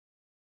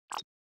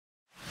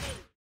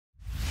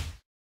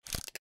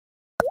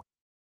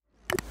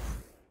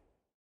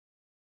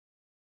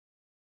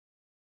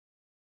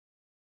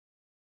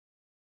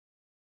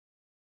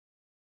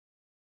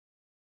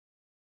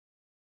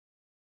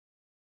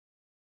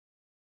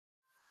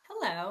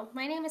Hello,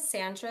 my name is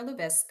Sandra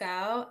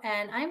Lubisco,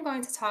 and I'm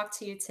going to talk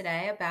to you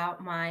today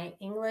about my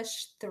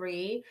English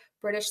 3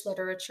 British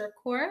Literature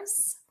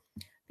course.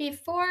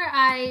 Before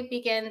I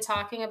begin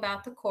talking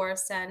about the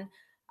course and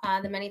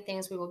the many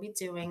things we will be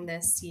doing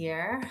this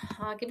year,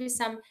 I'll give you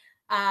some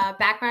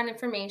background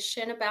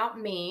information about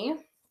me.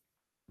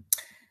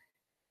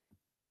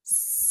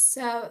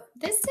 So,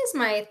 this is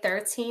my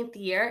 13th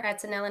year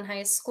at Dunellen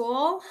High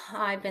School.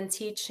 I've been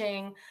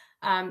teaching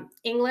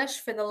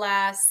English for the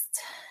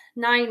last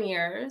 9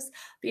 years.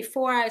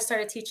 Before I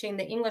started teaching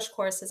the English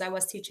courses, I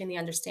was teaching the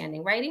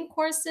understanding writing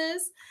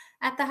courses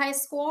at the high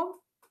school.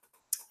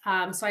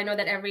 So I know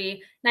that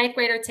every ninth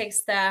grader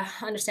takes the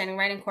understanding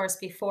writing course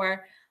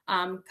before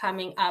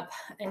coming up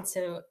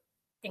into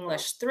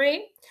English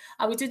 3.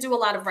 We do a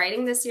lot of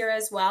writing this year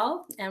as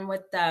well. And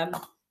with that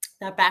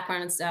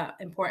background is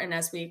important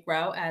as we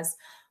grow as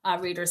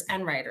readers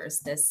and writers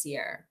this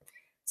year.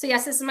 So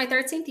yes, this is my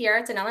 13th year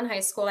at Dunellen High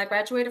School. I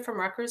graduated from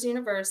Rutgers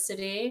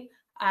University.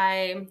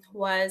 I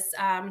was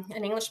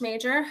an English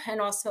major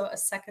and also a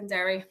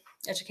secondary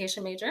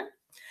education major.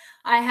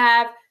 I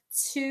have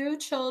 2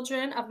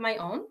 children of my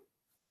own.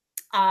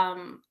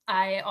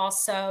 I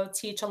also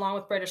teach, along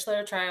with British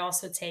literature, I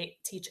also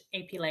teach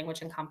AP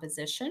language and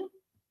composition.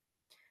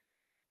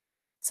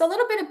 So a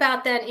little bit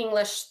about then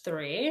English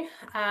 3.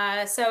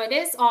 So it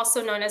is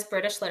also known as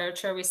British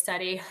literature. We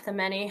study the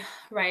many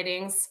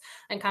writings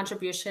and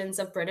contributions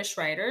of British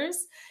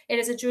writers. It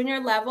is a junior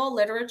level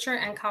literature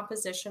and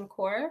composition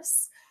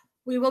course.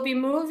 We will be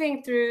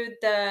moving through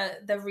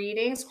the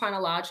readings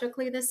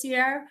chronologically this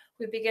year.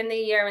 We begin the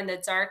year in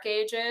the Dark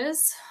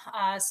Ages.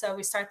 So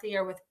we start the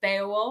year with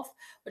Beowulf,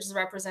 which is a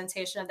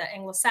representation of the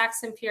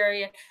Anglo-Saxon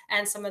period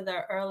and some of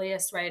the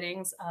earliest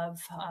writings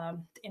of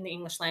in the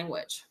English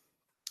language.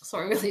 So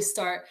I really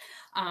start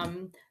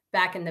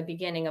back in the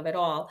beginning of it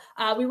all.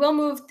 We will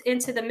move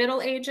into the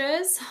Middle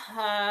Ages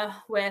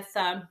with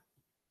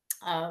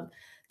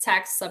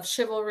texts of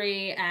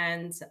chivalry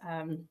and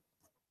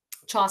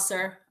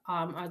Chaucer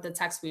are the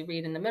texts we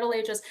read in the Middle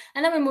Ages.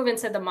 And then we move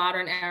into the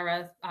modern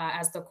era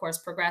as the course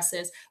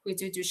progresses. We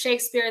do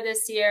Shakespeare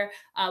this year.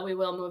 We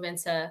will move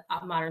into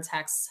modern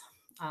texts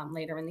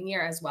later in the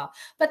year as well.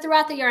 But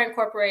throughout the year, I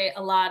incorporate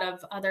a lot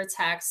of other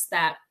texts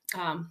that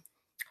are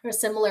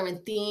similar in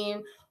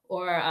theme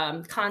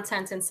or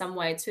content in some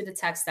way to the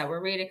text that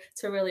we're reading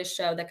to really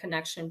show the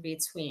connection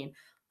between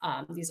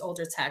these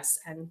older texts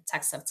and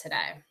texts of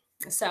today.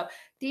 So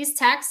these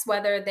texts,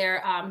 whether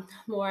they're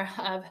more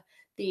of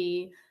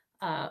the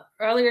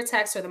earlier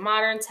texts or the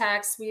modern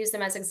texts, we use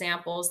them as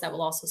examples that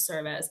will also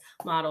serve as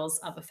models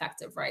of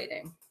effective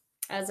writing,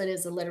 as it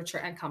is a literature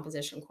and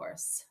composition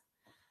course.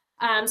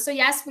 So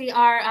yes, we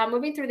are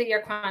moving through the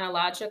year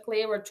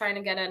chronologically. We're trying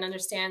to get an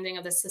understanding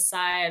of the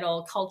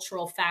societal,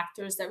 cultural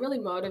factors that really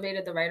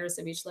motivated the writers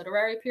of each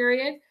literary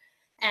period.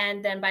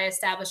 And then by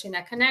establishing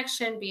that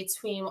connection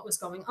between what was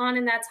going on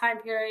in that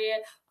time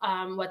period,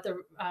 what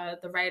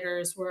the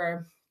writers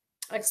were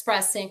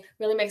expressing,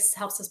 really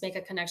helps us make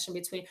a connection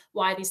between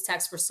why these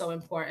texts were so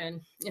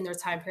important in their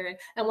time period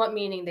and what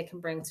meaning they can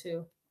bring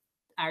to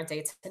our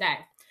day today.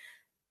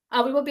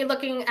 We will be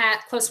looking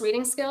at close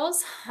reading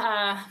skills.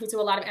 We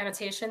do a lot of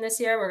annotation this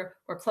year.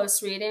 We're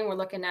close reading. We're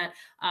looking at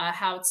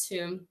how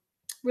to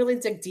really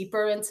dig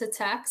deeper into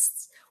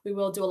texts. We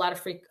will do a lot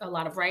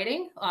of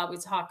writing.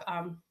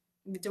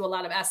 We do a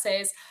lot of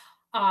essays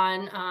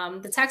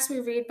on the text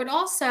we read, but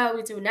also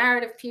we do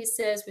narrative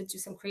pieces. We do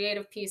some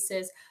creative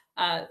pieces.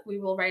 We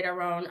will write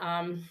our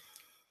own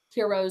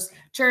hero's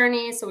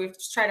journey. So we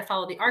try to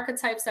follow the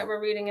archetypes that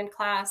we're reading in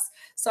class.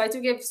 So I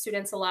do give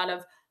students a lot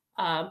of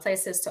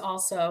places to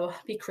also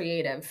be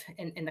creative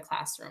in the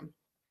classroom.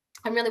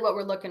 And really what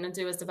we're looking to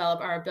do is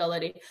develop our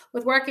ability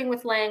with working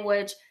with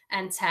language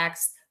and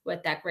text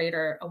with that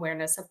greater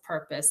awareness of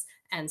purpose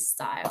and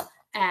style,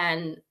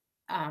 and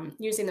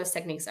using those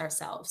techniques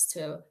ourselves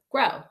to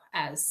grow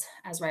as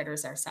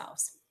writers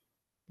ourselves,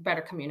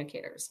 better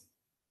communicators.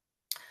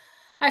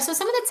 All right, so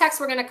some of the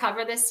texts we're going to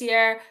cover this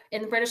year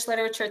in the British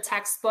literature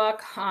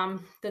textbook,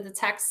 the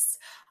texts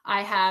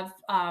I have,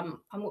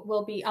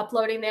 we'll be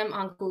uploading them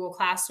on Google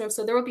Classroom.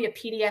 So there will be a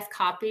PDF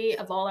copy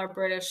of all our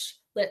British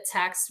lit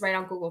texts right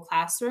on Google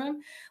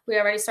Classroom. We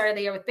already started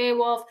the year with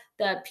Beowulf.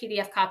 The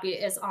PDF copy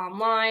is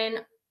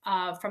online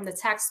from the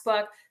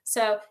textbook.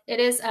 So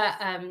it is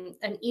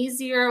an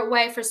easier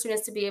way for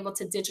students to be able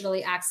to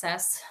digitally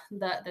access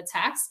the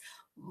text.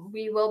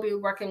 We will be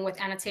working with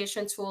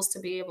annotation tools to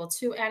be able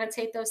to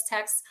annotate those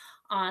texts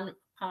on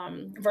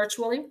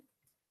virtually.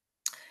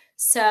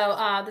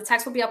 So the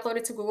text will be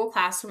uploaded to Google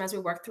Classroom as we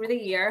work through the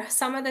year.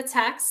 Some of the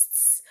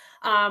texts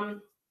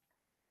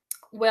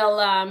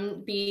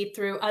will be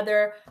through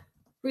other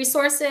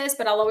resources,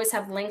 but I'll always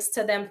have links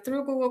to them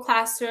through Google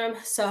Classroom.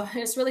 So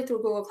it's really through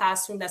Google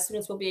Classroom that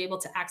students will be able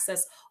to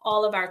access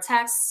all of our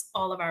texts,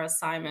 all of our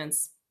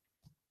assignments.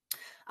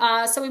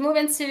 So we move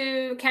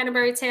into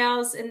Canterbury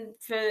Tales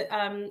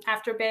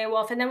after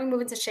Beowulf, and then we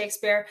move into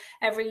Shakespeare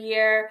every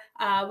year.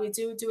 We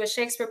do a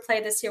Shakespeare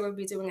play. This year we'll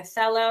be doing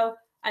Othello.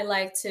 I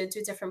like to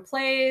do different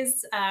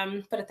plays,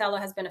 but Othello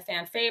has been a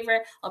fan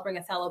favorite. I'll bring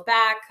Othello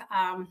back.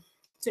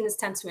 Students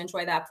tend to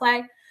enjoy that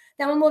play.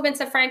 Then we'll move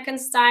into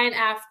Frankenstein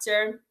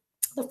after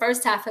the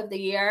first half of the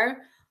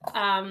year.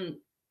 And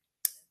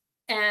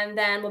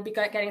then we'll be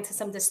getting to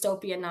some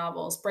dystopian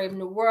novels. Brave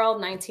New World,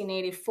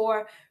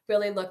 1984,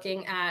 really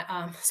looking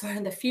at sort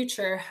of the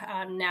future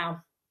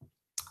now.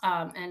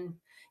 And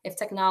if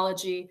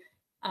technology,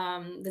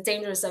 the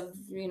dangers of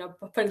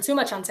putting too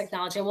much on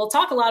technology. And we'll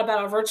talk a lot about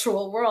our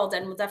virtual world,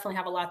 and we'll definitely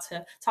have a lot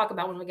to talk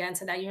about when we get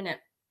into that unit.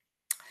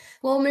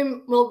 We'll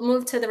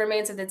move to The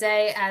Remains of the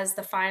Day as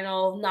the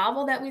final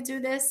novel that we do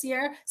this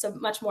year, so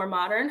much more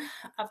modern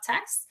of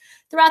text.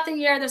 Throughout the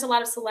year, there's a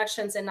lot of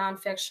selections in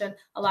nonfiction,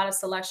 a lot of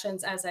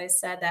selections, as I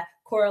said, that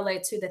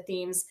correlate to the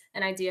themes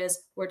and ideas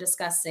we're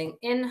discussing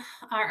in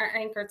our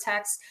anchor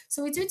text.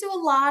 So we do a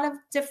lot of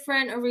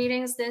different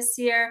readings this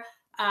year.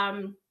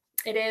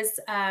 It is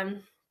a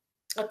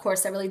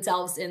course that really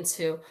delves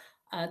into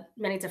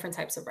many different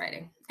types of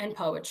writing and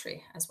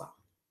poetry as well.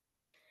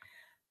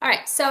 All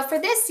right, so for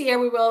this year,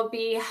 we will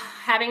be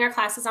having our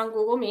classes on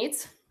Google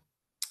Meet.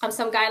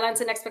 Some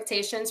guidelines and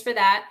expectations for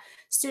that.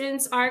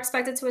 Students are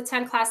expected to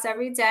attend class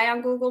every day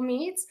on Google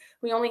Meet.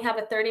 We only have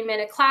a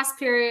 30-minute class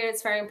period.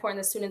 It's very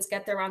important that students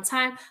get there on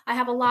time. I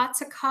have a lot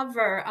to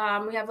cover.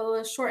 We have a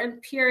little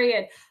shortened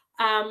period,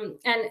 and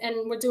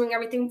we're doing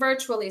everything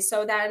virtually,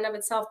 so that in of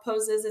itself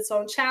poses its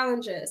own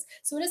challenges.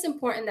 So it is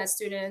important that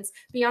students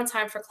be on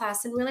time for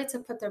class and really to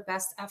put their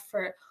best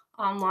effort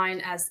online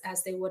as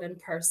they would in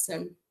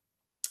person.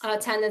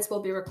 Attendance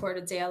will be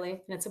recorded daily,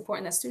 and it's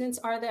important that students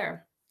are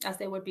there as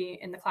they would be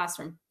in the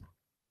classroom.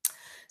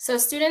 So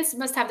students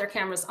must have their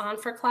cameras on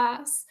for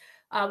class.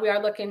 We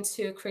are looking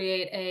to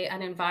create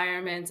an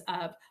environment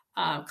of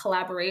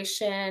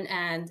collaboration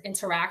and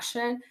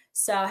interaction.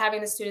 So having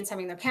the students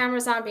having their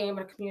cameras on, being able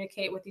to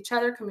communicate with each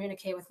other,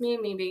 communicate with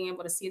me being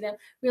able to see them,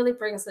 really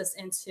brings us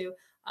into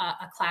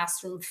a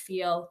classroom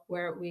feel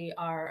where we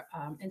are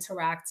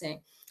interacting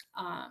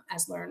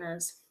as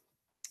learners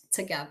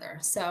together.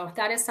 So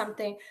that is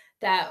something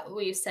that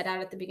we've set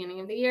out at the beginning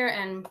of the year,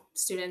 and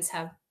students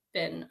have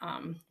been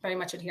very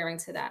much adhering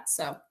to that.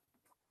 So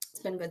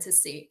it's been good to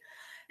see.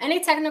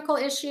 Any technical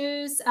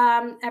issues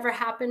ever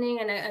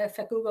happening, and if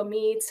a Google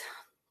Meet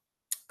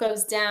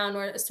goes down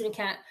or a student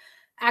can't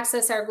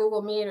access our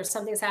Google Meet or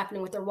something's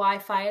happening with their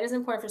Wi-Fi, it is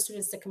important for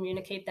students to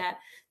communicate that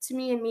to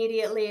me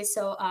immediately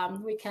so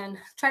we can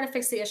try to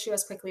fix the issue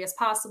as quickly as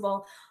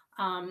possible.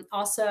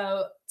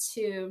 Also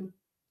to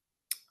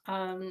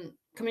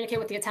communicate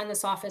with the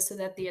attendance office so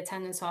that the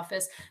attendance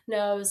office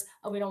knows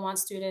we don't want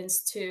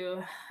students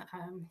to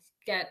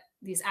get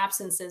these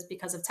absences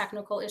because of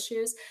technical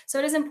issues. So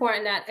it is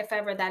important that if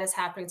ever that is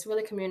happening, to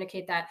really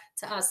communicate that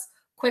to us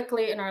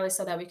quickly and early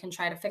so that we can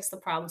try to fix the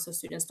problem so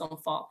students don't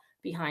fall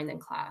behind in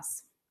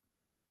class.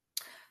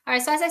 All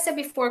right, so as I said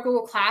before,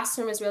 Google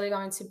Classroom is really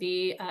going to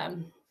be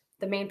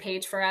the main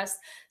page for us.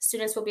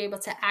 Students will be able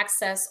to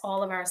access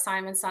all of our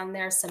assignments on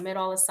there, submit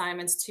all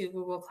assignments to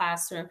Google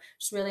Classroom.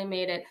 Just really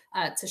made it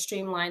to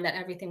streamline that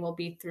everything will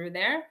be through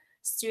there.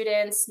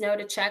 Students know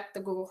to check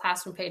the Google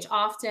Classroom page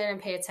often and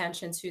pay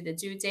attention to the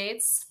due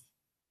dates.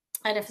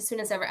 And if a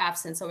student's ever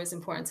absent, it's always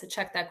important to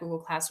check that Google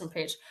Classroom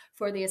page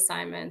for the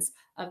assignments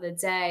of the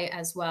day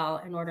as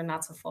well in order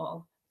not to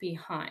fall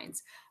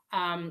behind.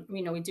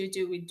 We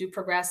do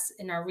progress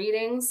in our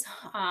readings,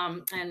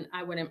 and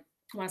I wouldn't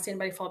want to see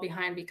anybody fall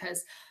behind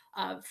because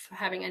of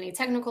having any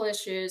technical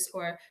issues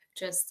or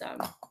just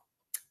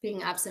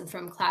being absent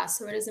from class.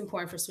 So it is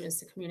important for students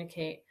to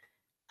communicate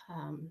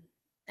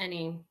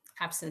any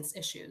absence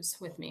issues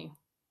with me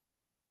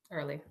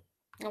early.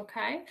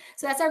 Okay,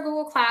 so that's our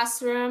Google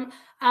Classroom.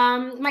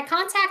 My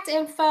contact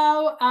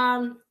info,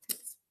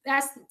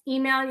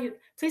 email you.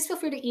 Please feel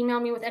free to email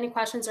me with any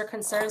questions or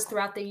concerns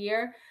throughout the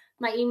year.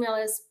 My email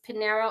is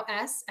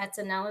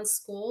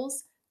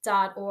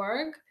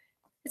pineros@dunellenschools.org.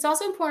 It's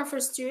also important for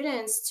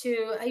students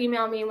to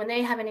email me when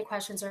they have any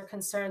questions or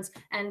concerns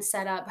and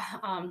set up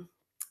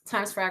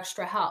times for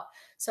extra help.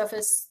 So if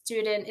a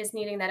student is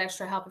needing that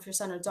extra help, if your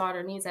son or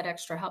daughter needs that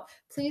extra help,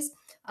 please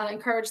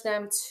encourage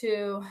them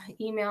to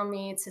email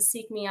me, to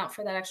seek me out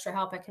for that extra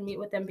help. I can meet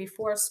with them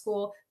before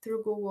school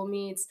through Google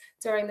Meets,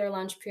 during their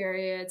lunch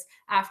periods,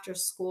 after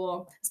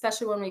school,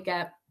 especially when we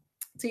get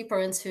deeper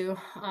into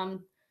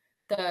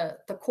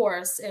the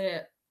course.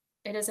 It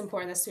is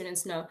important that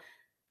students know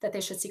that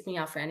they should seek me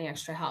out for any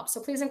extra help.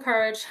 So please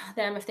encourage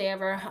them if they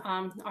ever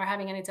are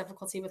having any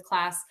difficulty with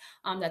class,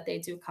 that they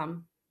do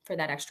come for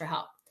that extra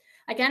help.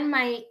 Again,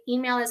 my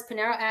email is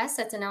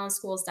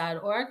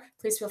pineros@dunellenschools.org.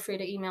 Please feel free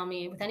to email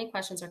me with any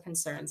questions or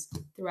concerns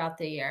throughout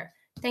the year.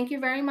 Thank you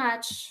very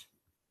much.